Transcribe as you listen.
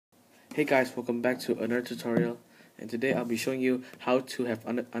Hey guys, welcome back to another tutorial, and today I'll be showing you how to have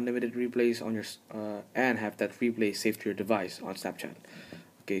unlimited replays on your and have that replay saved to your device on Snapchat.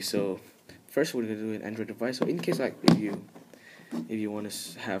 Okay, so first we're gonna do an Android device. So in case like if you want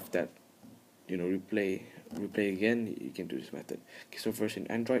to have that replay again, you can do this method. Okay, so first in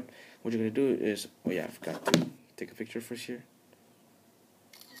Android, what you're gonna do is I forgot to take a picture first here,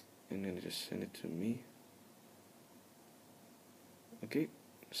 and then just send it to me. Okay,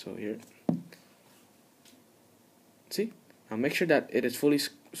 so here. See, now make sure that it is fully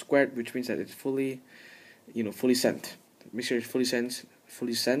squared, which means that it's fully sent. Make sure it's fully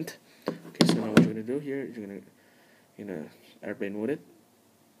sent. Okay, so now what you're gonna do here is you're gonna airplane mode it.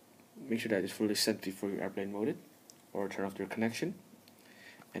 Make sure that it's fully sent before you airplane mode it, or turn off your connection,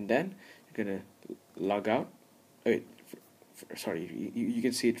 and then you're gonna log out. Wait, sorry, you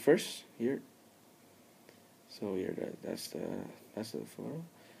can see it first here. So here that's the photo.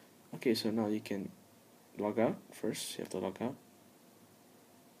 Okay, so now you can log out first. You have to log out,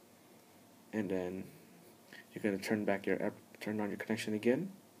 and then you're gonna turn on your connection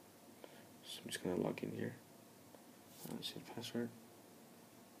again. So I'm just gonna log in here. See the password.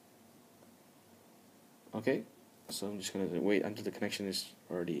 Okay, so I'm just gonna wait until the connection is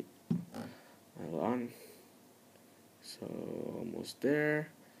already on. So almost there.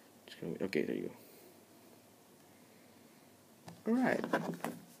 Just gonna wait. Okay, there you go. Alright.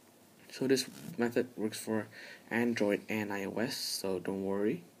 So this method works for Android and iOS, so don't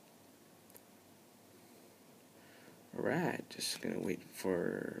worry. Alright, just gonna wait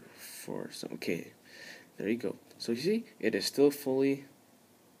for some. Okay, there you go. So you see, it is still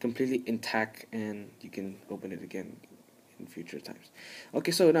completely intact, and you can open it again in future times.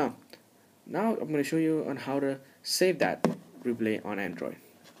 Okay, so now I'm gonna show you on how to save that replay on Android.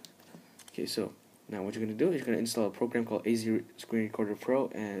 Okay, so now what you're gonna do is you're gonna install a program called AZ Screen Recorder Pro,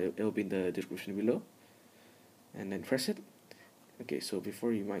 and it'll be in the description below. And then press it. Okay, so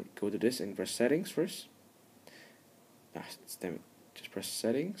before you might go to this and press settings first. Damn it. Just press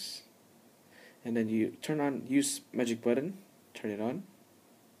settings, and then you turn on use magic button, turn it on,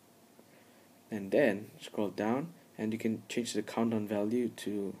 and then scroll down, and you can change the countdown value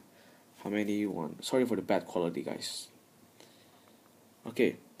to how many you want. Sorry for the bad quality, guys.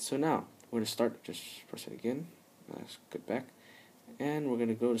 Okay, so now we're gonna start. Just press it again. Let's get back, and we're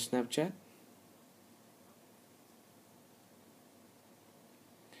gonna go to Snapchat.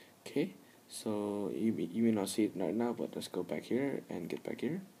 Okay, so you may not see it right now, but let's go back here and get back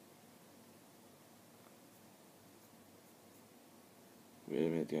here. Wait a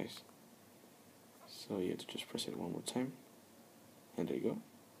minute, guys. So you have to just press it one more time, and there you go.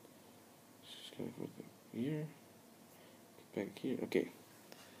 Just gonna go back here, get back here. Okay.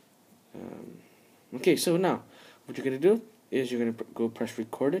 Okay, so now what you're gonna do is you're gonna go press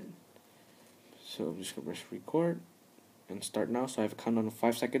record it. So I'm just gonna press record and start now. So I have a countdown of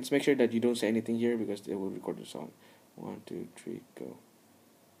 5 seconds. Make sure that you don't say anything here because it will record the song. 1, 2, 3, go.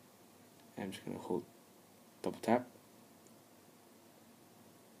 And I'm just gonna hold double tap.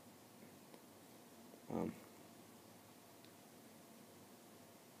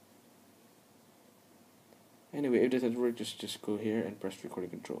 Anyway, if this doesn't work, just go here and press recording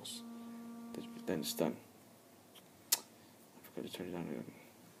controls. Then it's done. I forgot to turn it on again.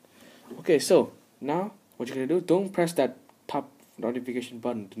 Okay, so now what you're gonna do, don't press that top notification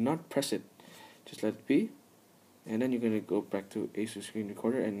button. Do not press it. Just let it be. And then you're gonna go back to ASUS Screen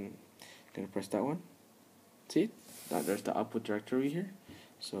Recorder and you're gonna press that one. See? There's the output directory here.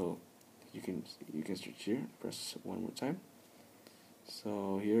 So you can switch here. Press one more time.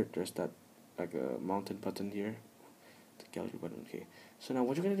 So here there's that like a mountain button here, the gallery button. Okay, so now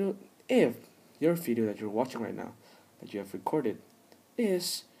what you're gonna do, if your video that you're watching right now that you have recorded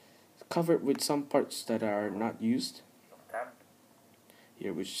is covered with some parts that are not used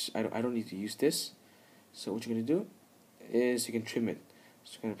here, which I don't need to use this, so what you're gonna do is you can trim it.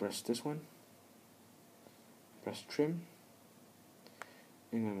 So you're gonna press this one, press trim,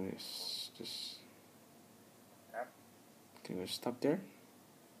 and I'm gonna just stop there.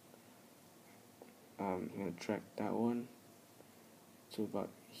 I'm gonna drag that one to about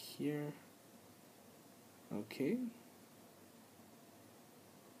here. Okay,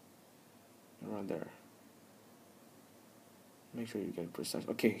 around there. Make sure you get precise.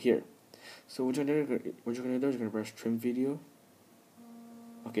 Okay, here. So what you're gonna do is you're gonna press trim video.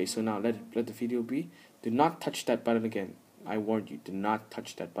 Okay, so now let the video be. Do not touch that button again. I warned you. Do not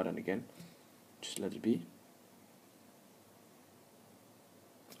touch that button again. Just let it be.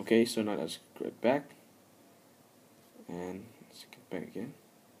 Okay, so now let's get back, and let's get back again.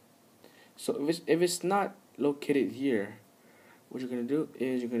 So if it's not located here, what you're gonna do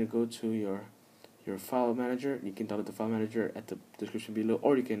is you're gonna go to your file manager. You can download the file manager at the description below,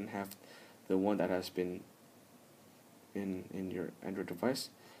 or you can have the one that has been in your Android device.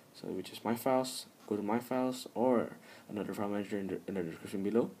 So which is My Files. Go to My Files or another file manager in the description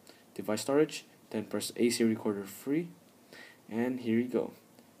below. Device storage. Then press AC Recorder free, and here you go.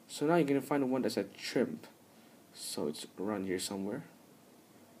 So now you're gonna find the one that's at trim. So it's around here somewhere.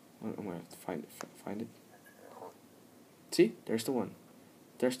 I'm gonna have to find it. See, there's the one.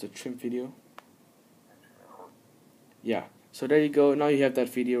 There's the trim video. Yeah. So there you go. Now you have that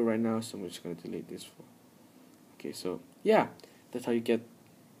video right now. So I'm just gonna delete this. Okay. So yeah, that's how you get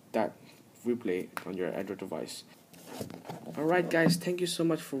that replay on your Android device. Alright, guys. Thank you so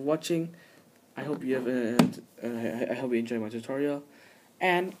much for watching. I hope you have I hope you enjoyed my tutorial,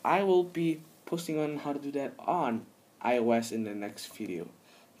 and I will be posting on how to do that on iOS in the next video.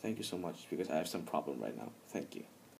 Thank you so much, because I have some problem right now. Thank you.